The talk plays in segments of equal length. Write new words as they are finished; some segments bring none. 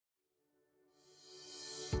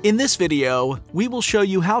In this video, we will show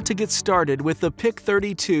you how to get started with the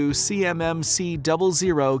PIC32CM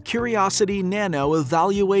MC00 Curiosity Nano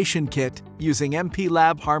Evaluation Kit using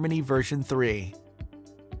MPLAB Harmony version 3.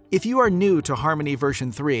 If you are new to Harmony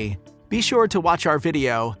version 3, be sure to watch our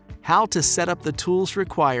video, How to Set Up the Tools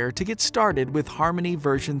Required to Get Started with Harmony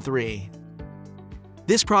version 3.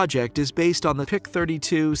 This project is based on the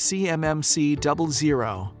PIC32CM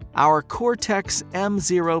MC00, our Cortex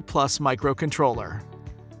M0 Plus microcontroller.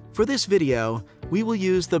 For this video, we will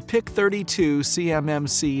use the PIC32CM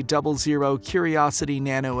MC00 Curiosity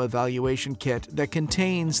Nano Evaluation Kit that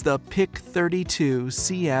contains the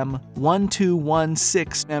PIC32CM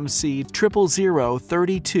 1216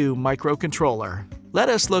 MC0032 microcontroller. Let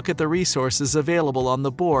us look at the resources available on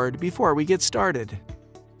the board before we get started.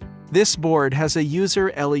 This board has a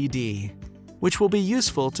user LED, which will be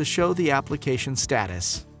useful to show the application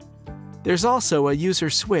status. There's also a user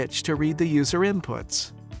switch to read the user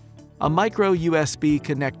inputs, a micro USB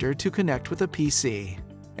connector to connect with a PC,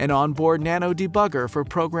 an onboard Nano debugger for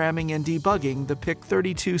programming and debugging the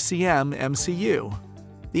PIC32CM MCU.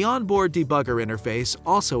 The onboard debugger interface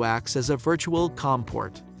also acts as a virtual COM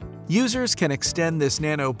port. Users can extend this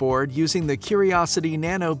Nano board using the Curiosity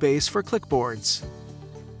Nano base for clipboards.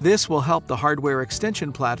 This will help the hardware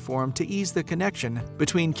extension platform to ease the connection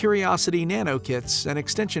between Curiosity Nano kits and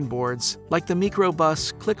extension boards like the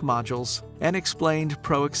Microbus click modules and explained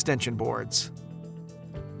Pro extension boards.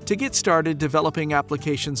 To get started developing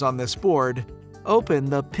applications on this board, open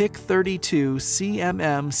the PIC32CM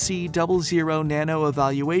MC00 Nano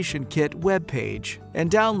Evaluation Kit webpage and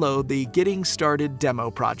download the Getting Started demo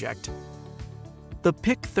project. The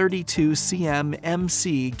PIC32CM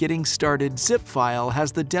MC Getting Started zip file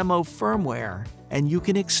has the demo firmware, and you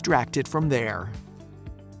can extract it from there.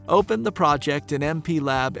 Open the project in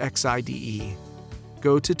MPLAB XIDE.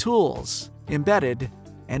 Go to Tools, Embedded,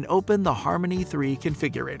 and open the Harmony 3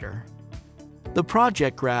 configurator. The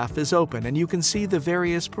project graph is open and you can see the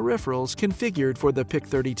various peripherals configured for the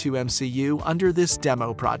PIC32 MCU under this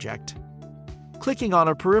demo project. Clicking on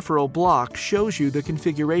a peripheral block shows you the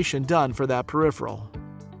configuration done for that peripheral.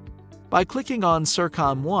 By clicking on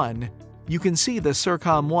SIRCOM1, you can see the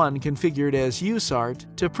SIRCOM1 configured as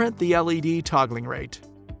USART to print the LED toggling rate.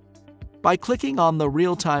 By clicking on the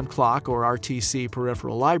real-time clock or RTC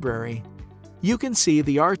peripheral library, you can see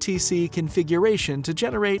the RTC configuration to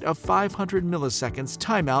generate a 500 milliseconds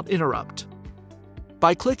timeout interrupt.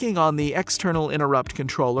 By clicking on the External Interrupt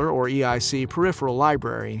Controller or EIC peripheral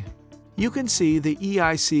library, you can see the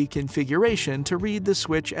EIC configuration to read the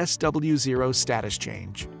switch SW0 status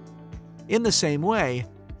change. In the same way,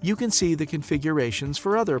 you can see the configurations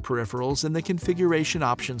for other peripherals in the Configuration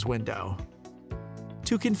Options window.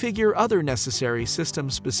 To configure other necessary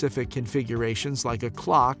system-specific configurations like a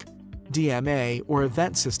clock, DMA, or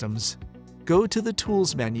event systems, go to the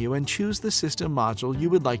Tools menu and choose the system module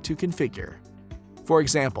you would like to configure. For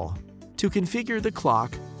example, to configure the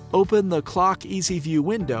clock, open the Clock EasyView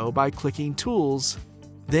window by clicking Tools,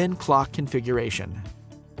 then Clock Configuration.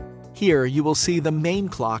 Here you will see the main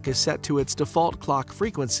clock is set to its default clock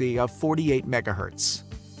frequency of 48 MHz.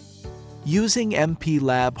 Using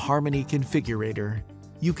MPLAB Harmony Configurator,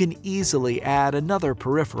 you can easily add another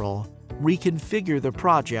peripheral, reconfigure the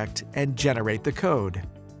project, and generate the code.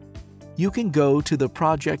 You can go to the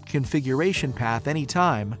project configuration path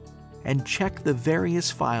anytime and check the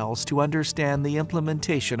various files to understand the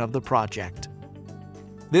implementation of the project.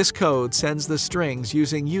 This code sends the strings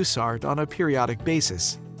using USART on a periodic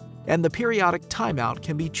basis, and the periodic timeout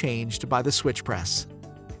can be changed by the switch press.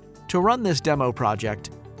 To run this demo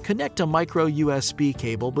project, connect a micro USB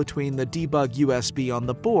cable between the debug USB on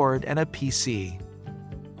the board and a PC.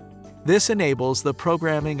 This enables the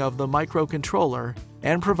programming of the microcontroller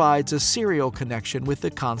and provides a serial connection with the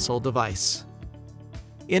console device.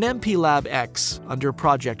 In MPLAB X, under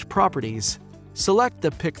Project Properties, select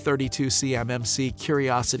the PIC32CM MC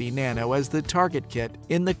Curiosity Nano as the target kit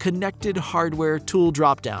in the Connected Hardware tool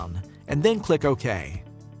dropdown, and then click OK.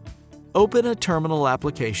 Open a terminal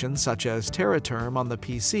application such as TerraTerm on the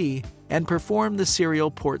PC and perform the serial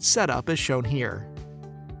port setup as shown here.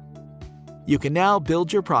 You can now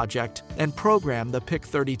build your project and program the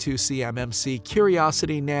PIC32CM MC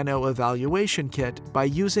Curiosity Nano Evaluation Kit by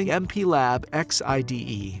using MPLAB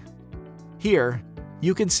XIDE. Here,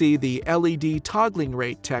 you can see the LED toggling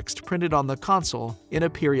rate text printed on the console in a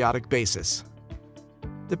periodic basis.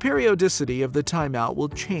 The periodicity of the timeout will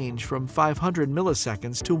change from 500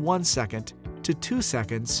 milliseconds to 1 second to 2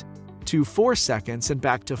 seconds to 4 seconds and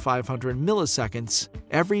back to 500 milliseconds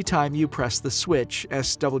every time you press the switch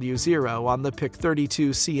SW0 on the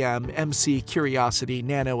PIC32CM MC Curiosity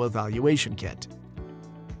Nano Evaluation Kit.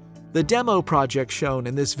 The demo project shown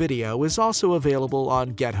in this video is also available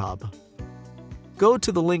on GitHub. Go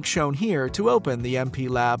to the link shown here to open the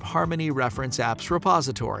MPLAB Harmony Reference Apps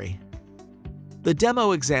repository. The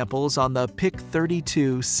demo examples on the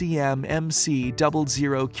PIC32CM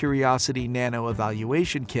MC00 Curiosity Nano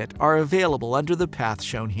Evaluation Kit are available under the path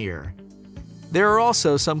shown here. There are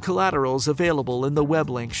also some collaterals available in the web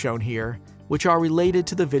link shown here, which are related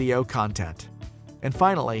to the video content. And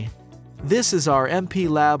finally, this is our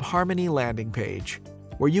MPLAB Harmony landing page,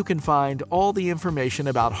 where you can find all the information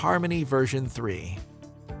about Harmony version 3.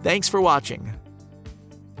 Thanks for watching.